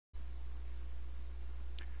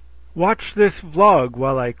Watch this vlog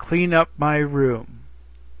while I clean up my room.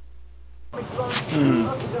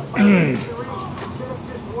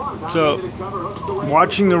 So,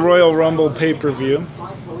 watching the Royal Rumble pay-per-view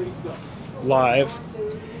live,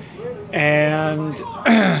 and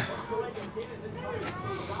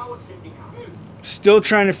still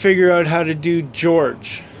trying to figure out how to do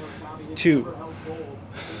George 2.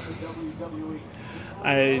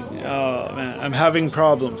 I'm having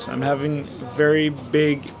problems. I'm having very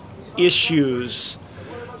big issues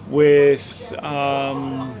with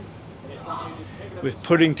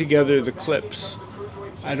putting together the clips.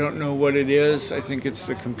 I don't know what it is. I think it's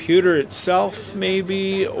the computer itself,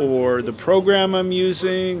 maybe, or the program I'm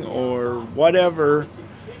using, or whatever.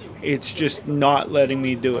 It's just not letting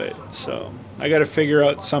me do it. So I got to figure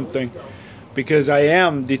out something, because I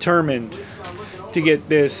am determined to get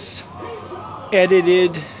this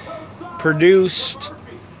edited, produced,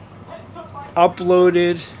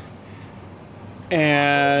 uploaded,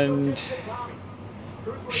 and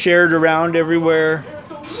shared around everywhere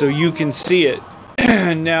so you can see it.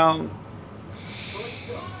 Now,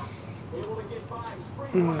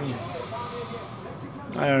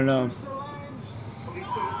 I don't know.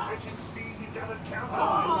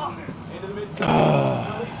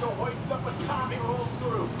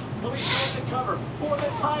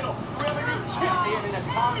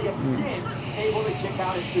 Able to kick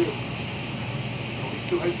out at 2.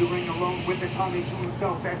 Still has the ring alone with the Tommy to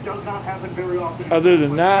himself. That does not happen very often. Other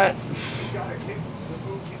than that,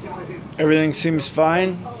 everything seems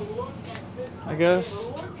fine, I guess.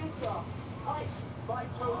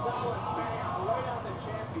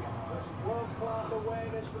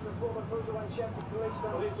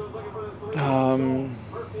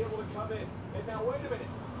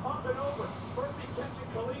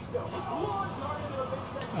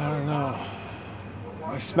 I don't know.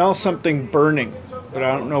 I smell something burning, but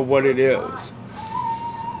I don't know what it is.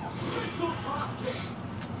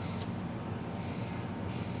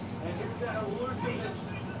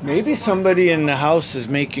 Maybe somebody in the house is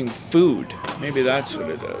making food. Maybe that's what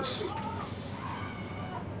it is.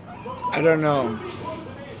 I don't know.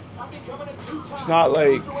 It's not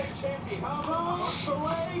like...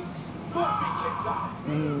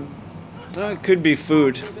 it could be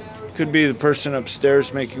food. Could be the person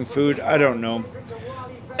upstairs making food. I don't know.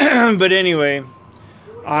 But anyway,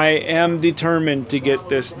 I am determined to get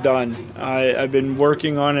this done. I've been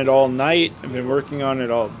working on it all night. I've been working on it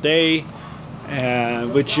all day,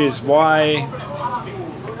 which is why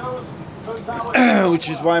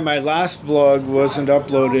my last vlog wasn't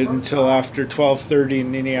uploaded until after 12:30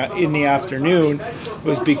 in the afternoon,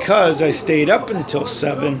 was because I stayed up until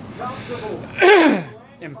 7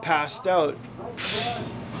 and passed out.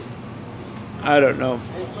 I don't know.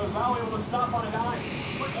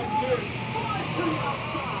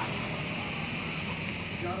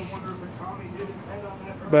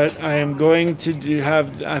 But I am going to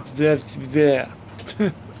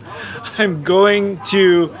I'm going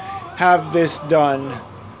to have this done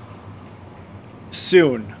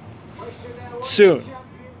soon. Soon.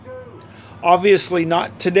 Obviously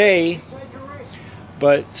not today,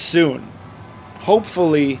 but soon.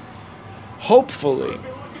 Hopefully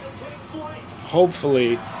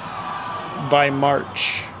by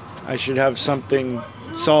March, I should have something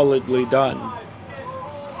solidly done.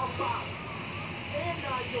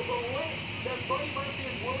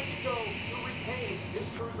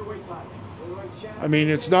 I mean,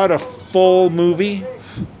 it's not a full movie,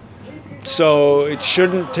 so it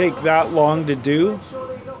shouldn't take that long to do,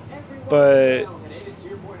 but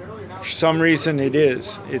for some reason it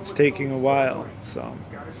is. It's taking a while, so...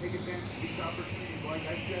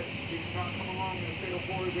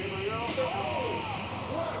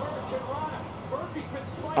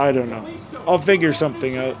 I don't know. I'll figure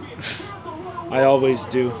something out. I always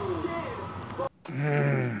do.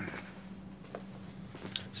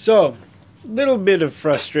 So, little bit of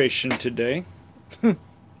frustration today.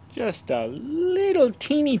 Just a little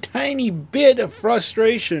teeny tiny bit of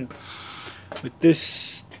frustration with this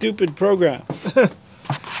stupid program.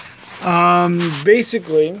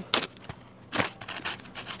 Basically,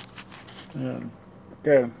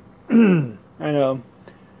 okay. I know.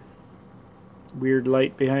 Weird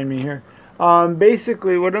light behind me here.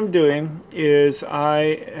 Basically, what I'm doing is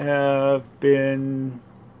I have been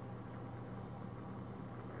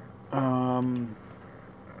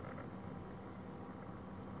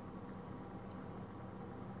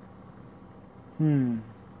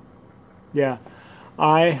yeah,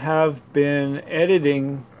 I have been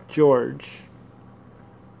editing George.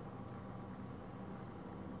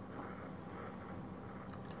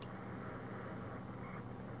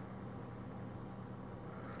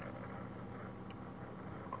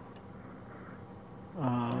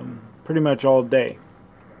 pretty much all day,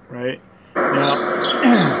 right? Now,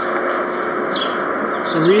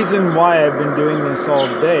 the reason why I've been doing this all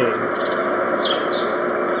day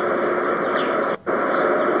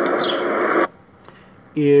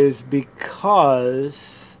is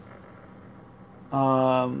because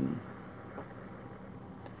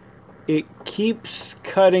it keeps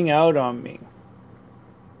cutting out on me.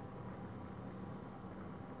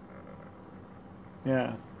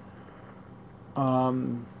 Yeah.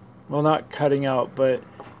 Well, not cutting out, but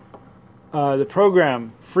the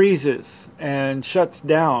program freezes and shuts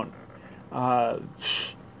down. You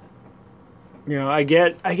know, I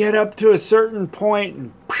get up to a certain point,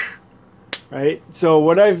 and, right? So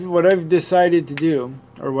what I've decided to do,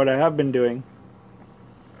 or what I have been doing,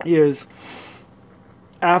 is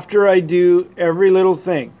after I do every little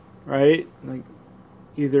thing, right? Like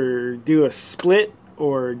either do a split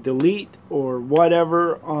or delete or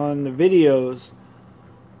whatever on the videos,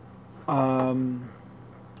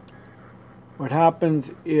 what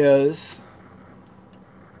happens is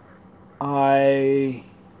I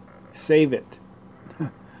save it.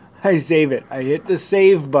 I save it. I hit the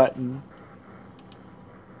save button.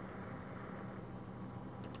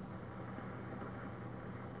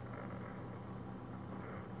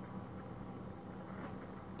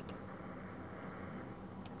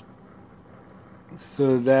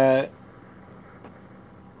 So that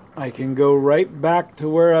I can go right back to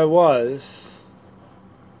where I was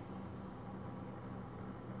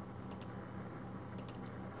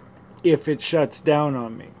if it shuts down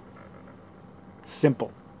on me.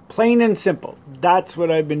 Simple. Plain and simple. That's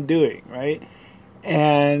what I've been doing, right?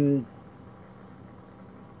 And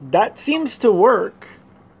that seems to work.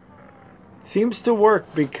 It seems to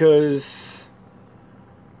work because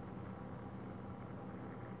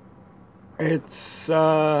it's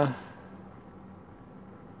I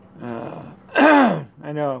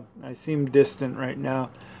know I seem distant right now.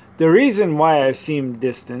 The reason why I seem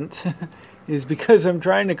distant is because I'm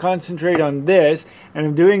trying to concentrate on this, and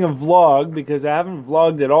I'm doing a vlog because I haven't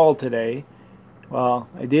vlogged at all today. Well,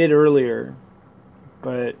 I did earlier,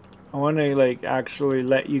 but I want to like actually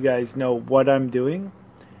let you guys know what I'm doing.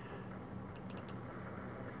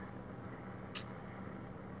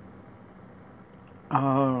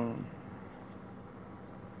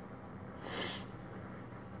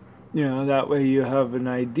 You know, that way you have an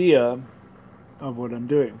idea of what I'm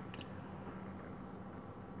doing.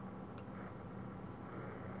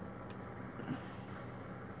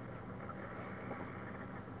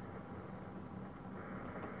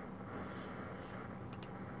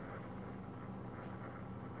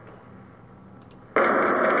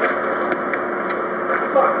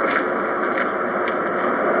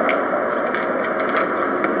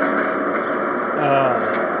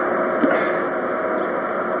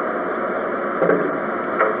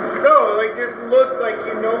 No, like just look like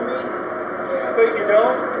you know me, but you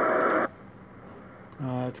don't.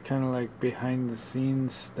 It's kind of like behind the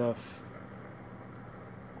scenes stuff.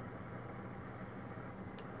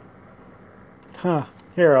 Huh,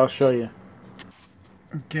 here, I'll show you.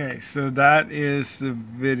 Okay, so that is the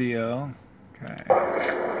video. Okay.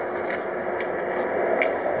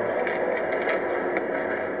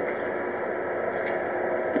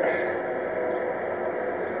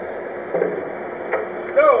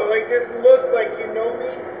 No, like just look like you know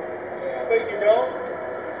me, but you don't.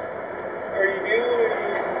 Or you do, or you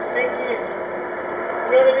think you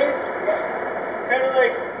know what I mean? Kind of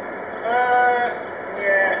like,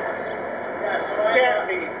 yeah. Yeah, so I can't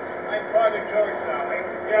be. I'm Father George now, eh?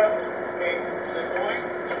 Yeah. Okay, this point?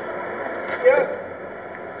 Yeah.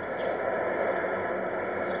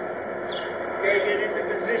 Okay, get into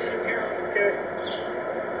position here. Okay.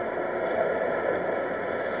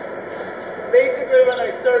 Basically, when I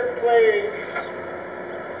start playing,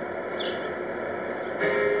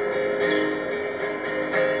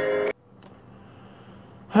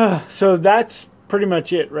 so that's pretty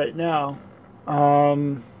much it right now.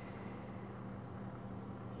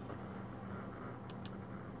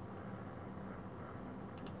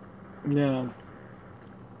 Yeah.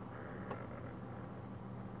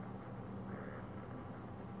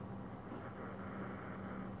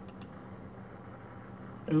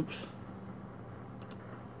 Oops.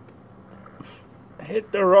 I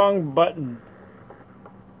hit the wrong button.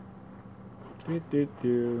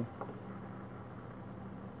 Do.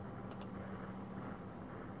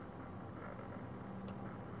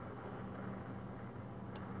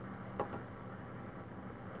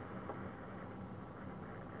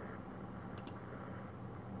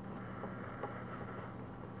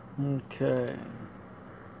 Okay.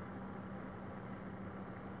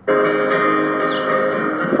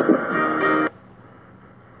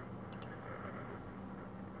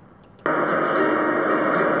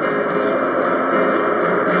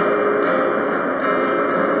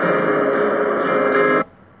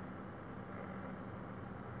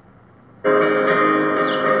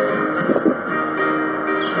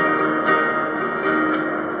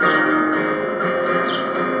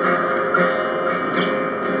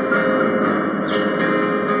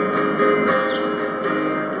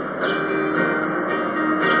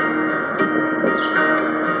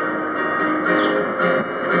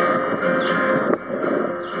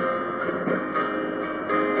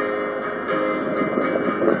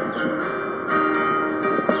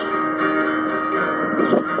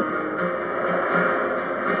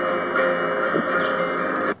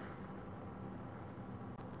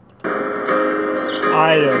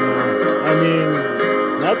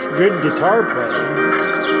 good guitar playing.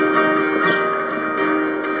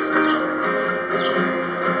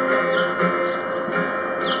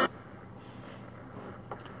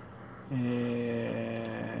 I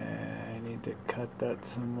need to cut that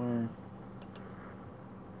somewhere.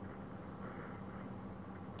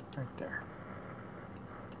 Right there.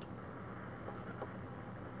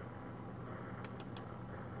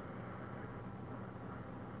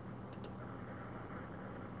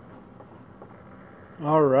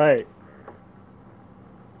 All right.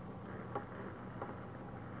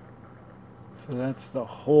 So that's the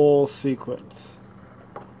whole sequence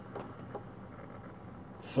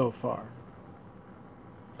so far.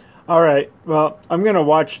 All right. Well, I'm going to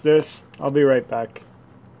watch this. I'll be right back.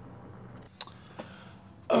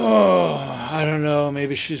 Oh, I don't know.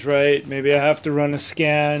 Maybe she's right. Maybe I have to run a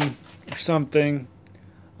scan or something.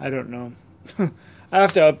 I don't know. I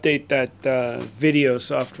have to update that video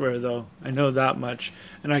software, though. I know that much.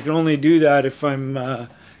 And I can only do that if I'm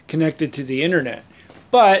connected to the internet.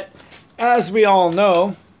 But as we all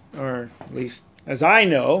know, or at least as I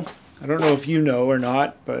know, I don't know if you know or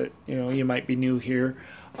not, but you know, you might be new here.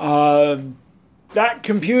 That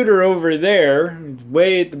computer over there,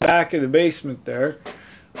 way at the back of the basement there,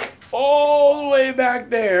 all the way back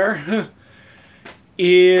there,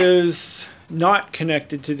 is not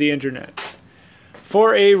connected to the internet.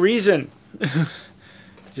 For a reason.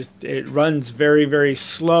 Just it runs very, very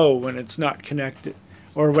slow when it's not connected,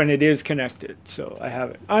 or when it is connected. So I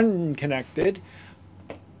have it unconnected,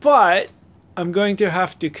 but I'm going to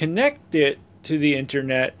have to connect it to the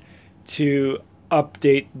internet to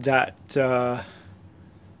update that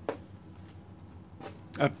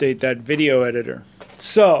video editor.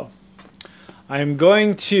 So I'm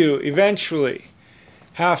going to eventually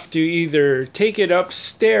have to either take it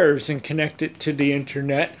upstairs and connect it to the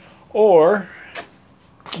internet, or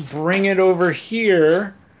bring it over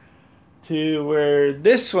here to where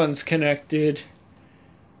this one's connected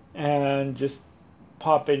and just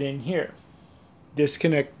pop it in here.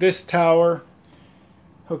 Disconnect this tower,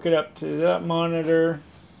 hook it up to that monitor,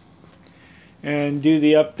 and do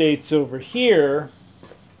the updates over here,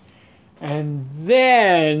 and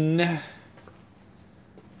then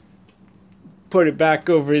put it back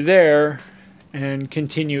over there and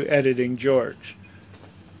continue editing George.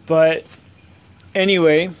 But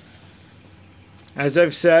anyway, as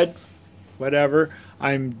I've said, whatever,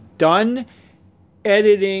 I'm done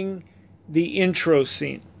editing the intro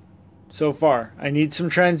scene so far. I need some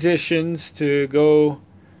transitions to go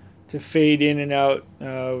to fade in and out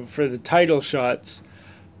for the title shots.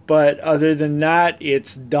 But other than that,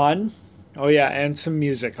 it's done. Oh yeah, and some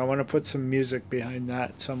music. I want to put some music behind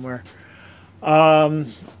that somewhere.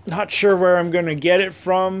 Not sure where I'm going to get it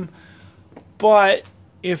from, but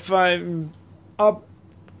if I'm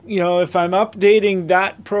if I'm updating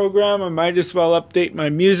that program, I might as well update my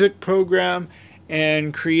music program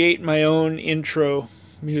and create my own intro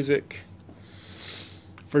music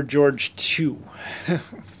for George 2.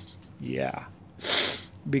 Yeah,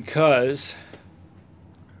 because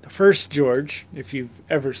the first George, if you've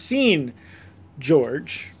ever seen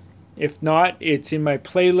George, if not, it's in my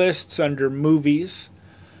playlists under movies.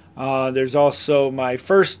 There's also my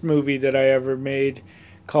first movie that I ever made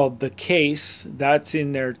called The Case. That's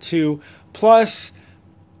in there too. Plus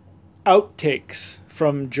outtakes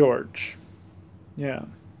from George. Yeah.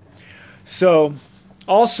 So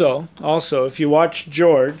also, if you watch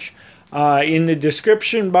George, in the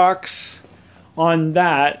description box on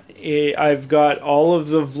that, I've got all of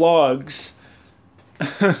the vlogs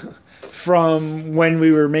from when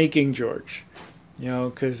we were making George, you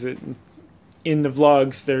know, because in the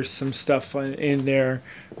vlogs there's some stuff in there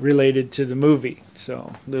related to the movie,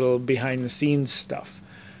 so little behind the scenes stuff.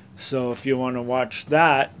 So if you want to watch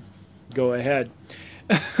that, go ahead.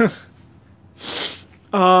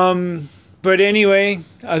 But anyway,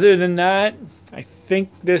 other than that, I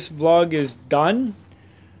think this vlog is done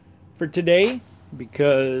for today,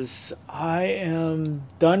 because I am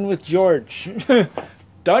done with George.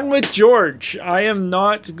 Done with George. I am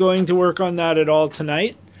not going to work on that at all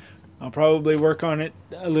tonight. I'll probably work on it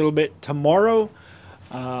a little bit tomorrow.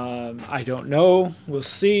 I don't know. We'll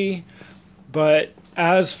see. But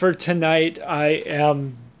as for tonight, I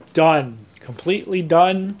am done. Completely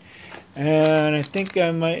done. And I think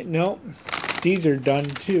I might... No, these are done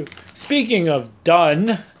too. Speaking of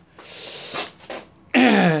done,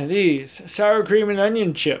 these sour cream and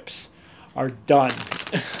onion chips are done.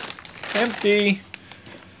 Empty.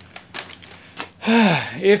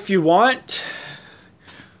 If you want...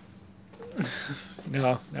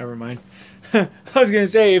 No, never mind. I was going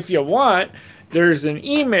to say, if you want, There's an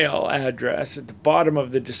email address at the bottom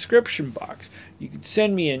of the description box. You can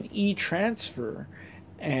send me an e-transfer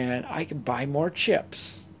and I can buy more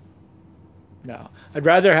chips. No, I'd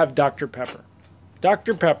rather have Dr. Pepper.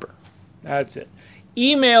 Dr. Pepper. That's it.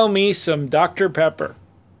 Email me some Dr. Pepper.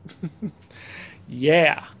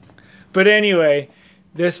 Yeah. But anyway,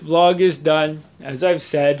 this vlog is done, as I've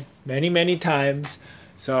said many, many times.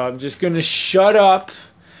 So I'm just going to shut up,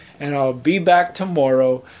 and I'll be back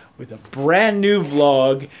tomorrow with a brand new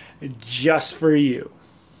vlog just for you.